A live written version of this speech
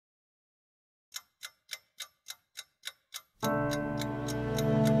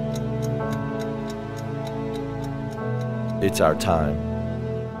It's our time.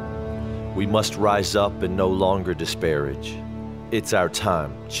 We must rise up and no longer disparage. It's our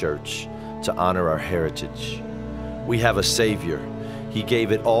time, church, to honor our heritage. We have a Savior. He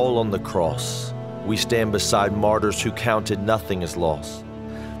gave it all on the cross. We stand beside martyrs who counted nothing as loss.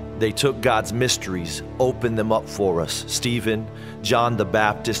 They took God's mysteries, opened them up for us. Stephen, John the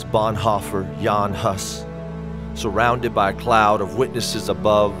Baptist, Bonhoeffer, Jan Hus. Surrounded by a cloud of witnesses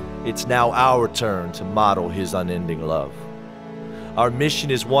above, it's now our turn to model His unending love. Our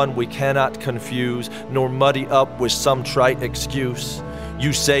mission is one we cannot confuse, nor muddy up with some trite excuse.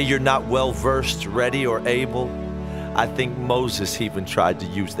 You say you're not well-versed, ready, or able. I think Moses even tried to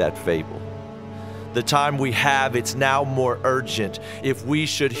use that fable. The time we have, it's now more urgent. If we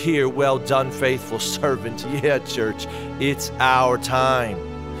should hear, well done, faithful servant. Yeah, church, it's our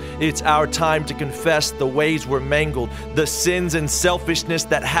time. It's our time to confess the ways we're mangled, the sins and selfishness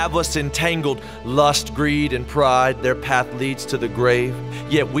that have us entangled. Lust, greed, and pride, their path leads to the grave.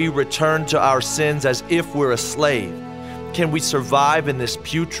 Yet we return to our sins as if we're a slave. Can we survive in this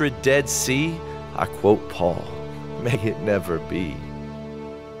putrid Dead Sea? I quote Paul, may it never be.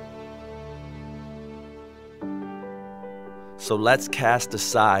 So let's cast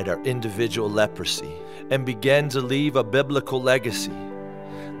aside our individual leprosy and begin to leave a biblical legacy.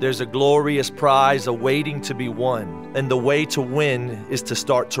 There's a glorious prize awaiting to be won, and the way to win is to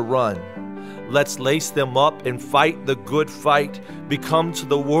start to run. Let's lace them up and fight the good fight, become to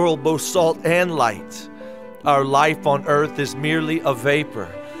the world both salt and light. Our life on earth is merely a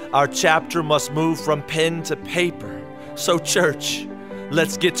vapor. Our chapter must move from pen to paper. So church,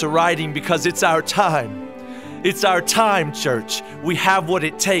 let's get to writing because it's our time. It's our time, church. We have what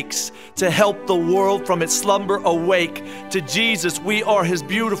it takes to help the world from its slumber awake. To Jesus, we are His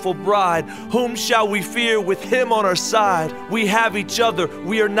beautiful bride. Whom shall we fear with Him on our side? We have each other.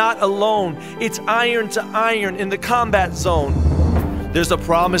 We are not alone. It's iron to iron in the combat zone. There's a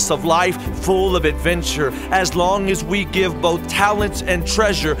promise of life full of adventure as long as we give both talents and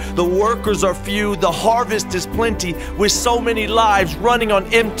treasure. The workers are few, the harvest is plenty, with so many lives running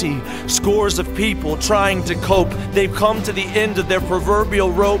on empty. Scores of people trying to cope. They've come to the end of their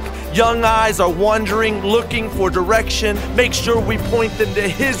proverbial rope. Young eyes are wandering, looking for direction. Make sure we point them to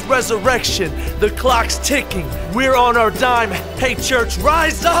His resurrection. The clock's ticking. We're on our dime. Hey, church,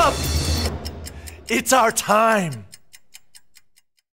 rise up! It's our time.